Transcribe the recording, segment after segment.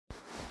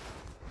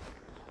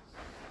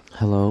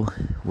Hello,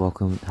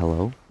 welcome.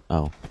 Hello.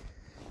 Oh,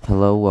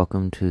 hello.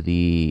 Welcome to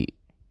the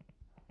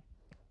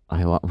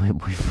 "I Want My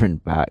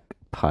Boyfriend Back"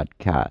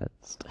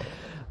 podcast.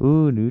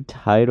 Ooh, new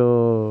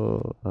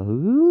title.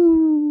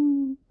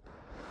 Ooh.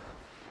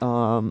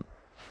 Um.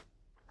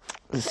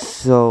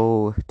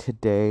 So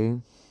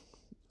today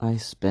I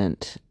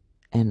spent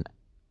an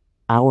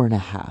hour and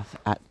a half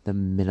at the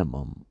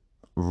minimum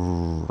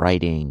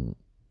writing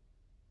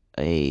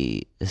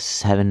a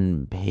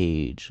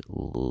 7-page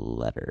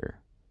letter.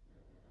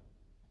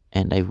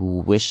 And I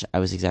wish I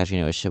was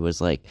exaggerating. I wish it was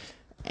like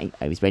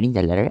I was writing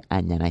the letter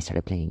and then I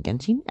started playing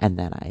Genshin and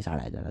then I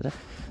started.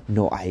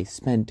 No, I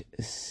spent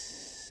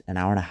an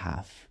hour and a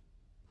half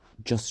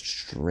just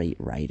straight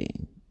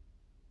writing.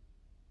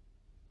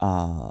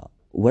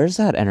 Where's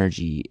that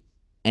energy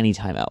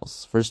anytime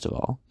else? First of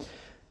all.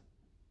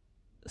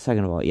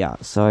 Second of all, yeah.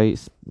 So I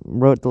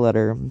wrote the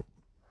letter.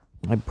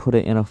 I put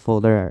it in a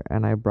folder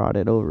and I brought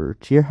it over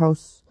to your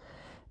house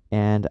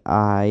and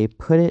I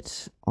put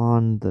it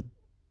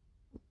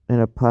in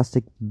a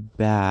plastic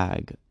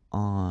bag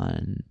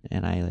and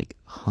I like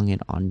hung it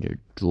on your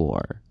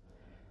door.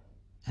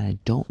 And I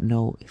don't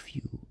know if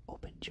you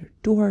opened your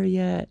door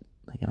yet.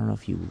 Like, I don't know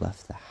if you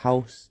left the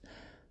house.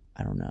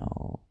 I don't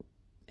know.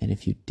 And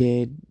if you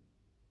did,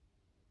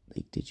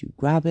 like, did you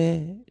grab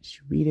it? Did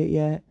you read it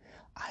yet?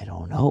 I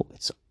don't know.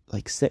 It's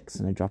like 6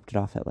 and I dropped it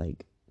off at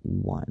like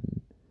 1.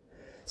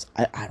 So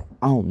I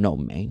don't know,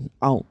 man.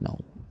 I don't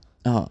know.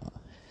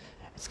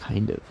 It's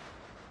kind of,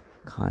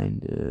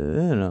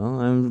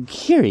 I'm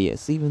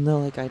curious, even though,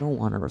 like, I don't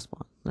want to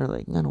respond. They're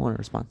like, I don't want a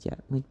response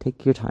yet. Like,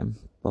 take your time,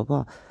 blah,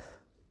 blah.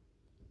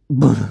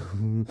 Yeah.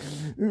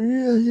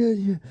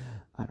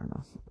 I don't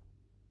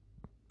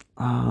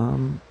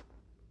know.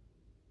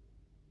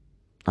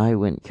 I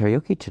went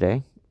karaoke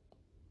today,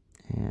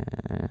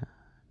 and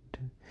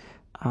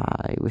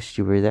I wished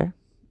you were there.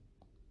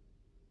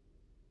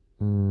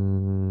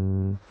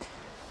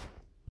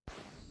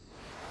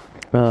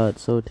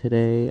 So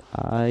today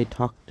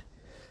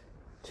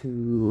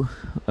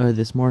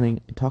this morning,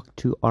 I talked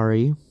to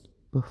Ari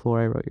before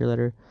I wrote your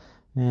letter,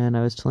 and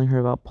I was telling her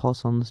about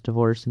Paulson's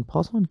divorce, and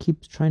Paulson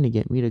keeps trying to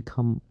get me to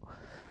come,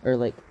 or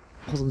like,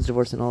 Paulson's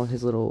divorce and all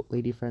his little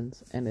lady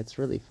friends, and it's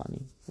really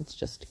funny. It's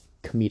just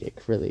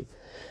comedic, really.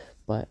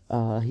 But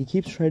he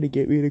keeps trying to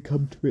get me to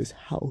come to his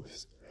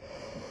house.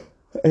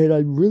 And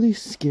I'm really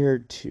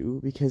scared too,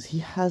 because he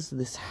has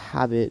this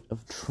habit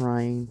of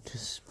trying to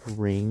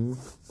spring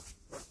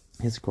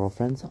his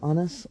girlfriends on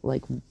us.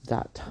 Like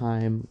that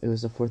time, it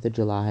was the 4th of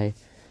July,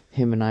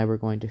 him and I were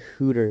going to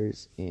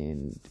Hooters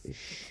in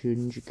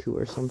Shinjuku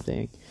or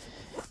something,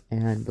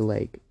 and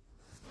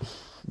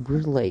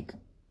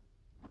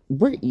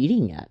we're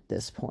eating at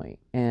this point,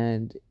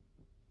 and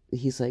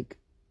he's like,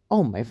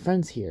 oh, my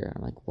friend's here.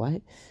 I'm like,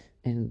 what?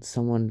 And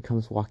someone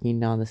comes walking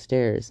down the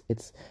stairs.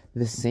 It's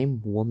the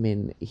same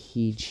woman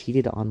he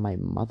cheated on my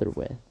mother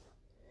with.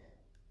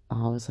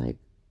 I was like,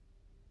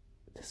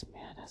 this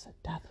man has a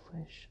death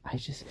wish. I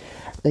just,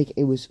 like,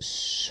 it was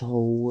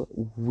so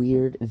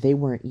weird. They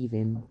weren't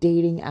even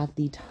dating at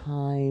the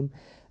time,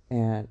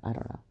 and I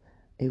don't know.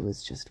 It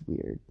was just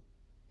weird.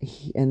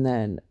 And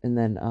then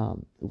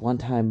one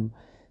time,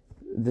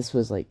 this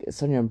was like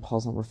Sonia and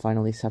Paulson were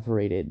finally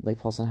separated. Like,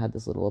 Paulson had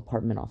this little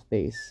apartment off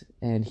base,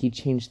 and he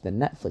changed the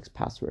Netflix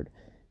password.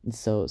 And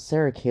so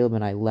Sarah, Caleb,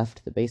 and I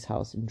left the base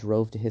house and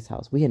drove to his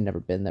house. We had never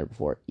been there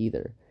before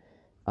either.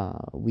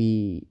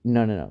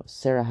 No.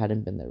 Sarah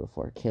hadn't been there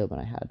before. Caleb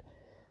and I had.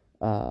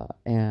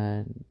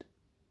 And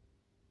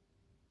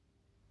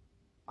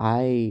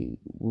I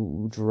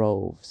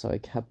drove, so I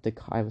kept the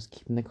car. I was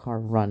keeping the car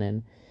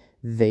running.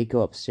 They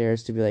go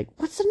upstairs to be like,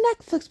 "What's the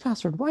Netflix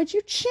password? Why'd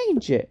you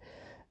change it?"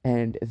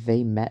 And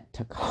they met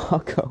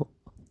Takako.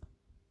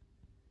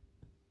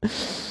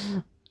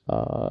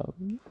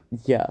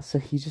 Yeah, so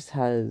he just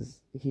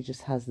has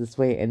this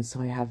way, and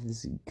so I have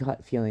this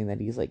gut feeling that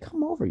he's like,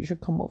 come over, you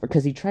should come over,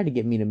 because he tried to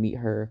get me to meet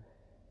her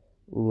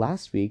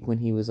last week when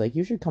he was like,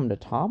 you should come to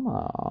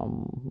Tama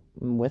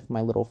with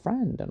my little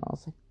friend, and I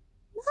was like,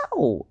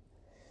 no.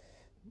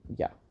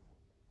 Yeah,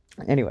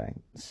 anyway,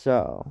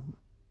 so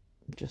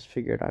just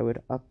figured I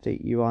would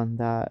update you on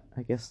that.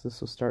 I guess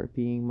this will start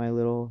being my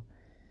little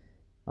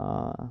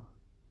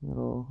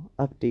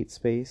update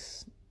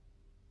space,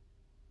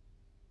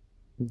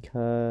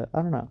 because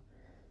I don't know,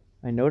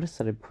 I noticed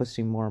that I'm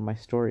posting more on my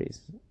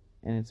stories,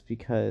 and it's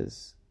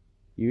because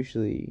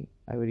usually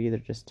I would either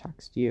just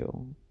text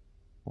you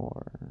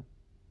or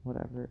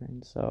whatever,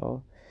 and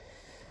so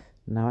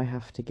now I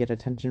have to get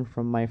attention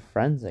from my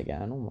friends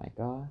again. Oh my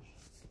gosh.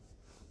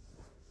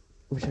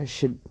 Which I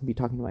should be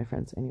talking to my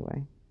friends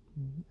anyway.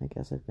 I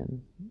guess I've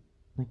been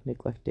like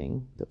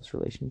neglecting those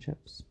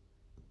relationships.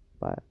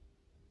 But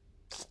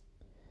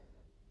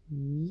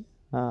yeah.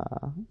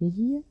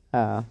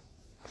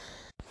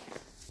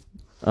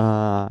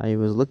 I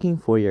was looking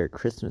for your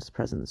Christmas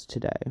presents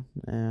today,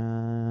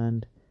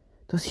 and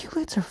those hue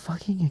lights are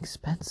fucking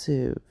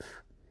expensive.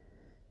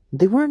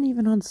 They weren't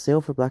even on sale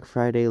for Black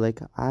Friday.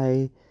 Like,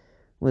 I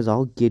was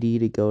all giddy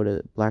to go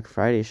to Black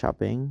Friday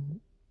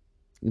shopping,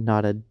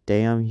 Not a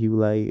damn hue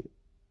light.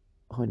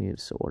 Oh, I need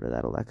to order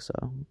that, Alexa.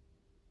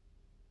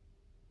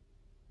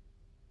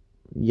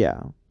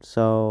 Yeah.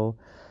 So,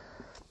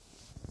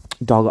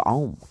 dog. I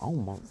don't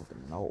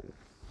motherfucking know.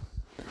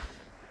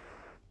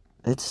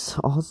 It's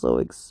also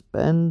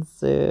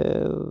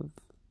expensive.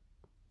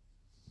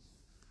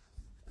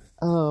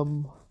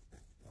 Um.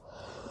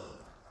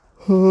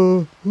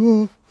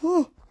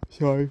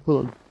 Sorry.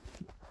 Hold on.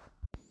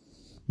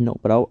 No,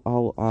 but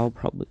I'll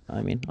probably.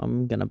 I mean,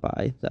 I'm gonna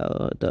buy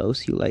the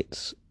OC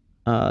lights,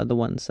 the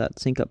ones that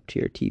sync up to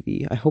your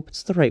TV. I hope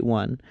it's the right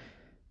one,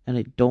 and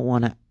I don't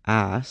want to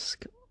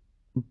ask.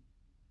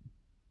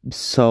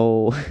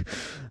 So,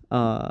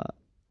 uh,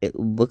 it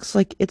looks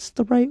like it's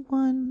the right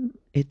one.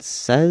 It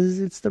says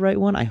it's the right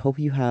one. I hope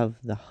you have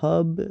the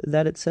hub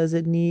that it says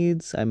it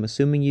needs. I'm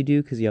assuming you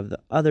do because you have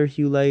the other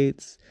hue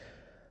lights.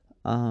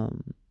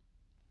 Um,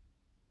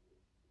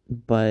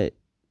 but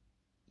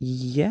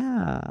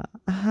yeah,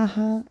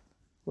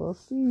 we'll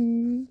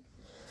see.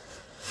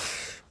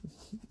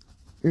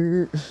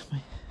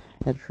 My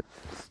head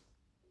hurts.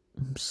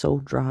 I'm so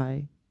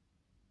dry.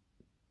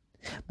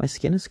 My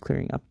skin is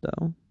clearing up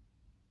though.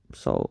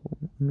 So,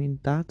 I mean,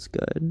 that's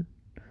good.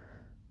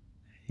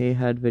 I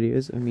had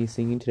videos of me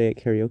singing today at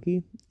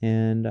karaoke,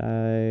 and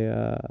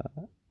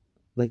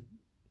like,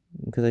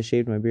 because I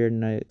shaved my beard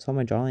and I saw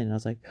my jawline, and I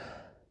was like,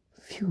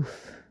 phew,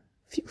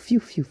 phew, phew,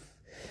 phew.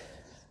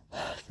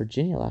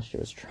 Virginia last year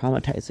was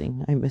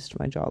traumatizing. I missed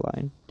my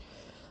jawline.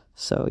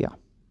 So, yeah.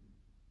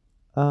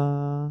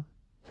 Uh,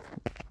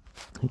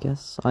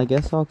 I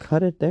guess I'll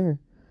cut it there.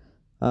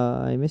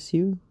 I miss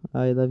you.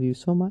 I love you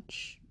so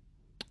much.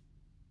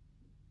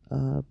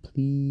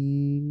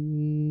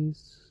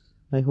 Please.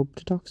 I hope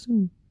to talk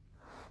soon.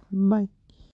 Bye.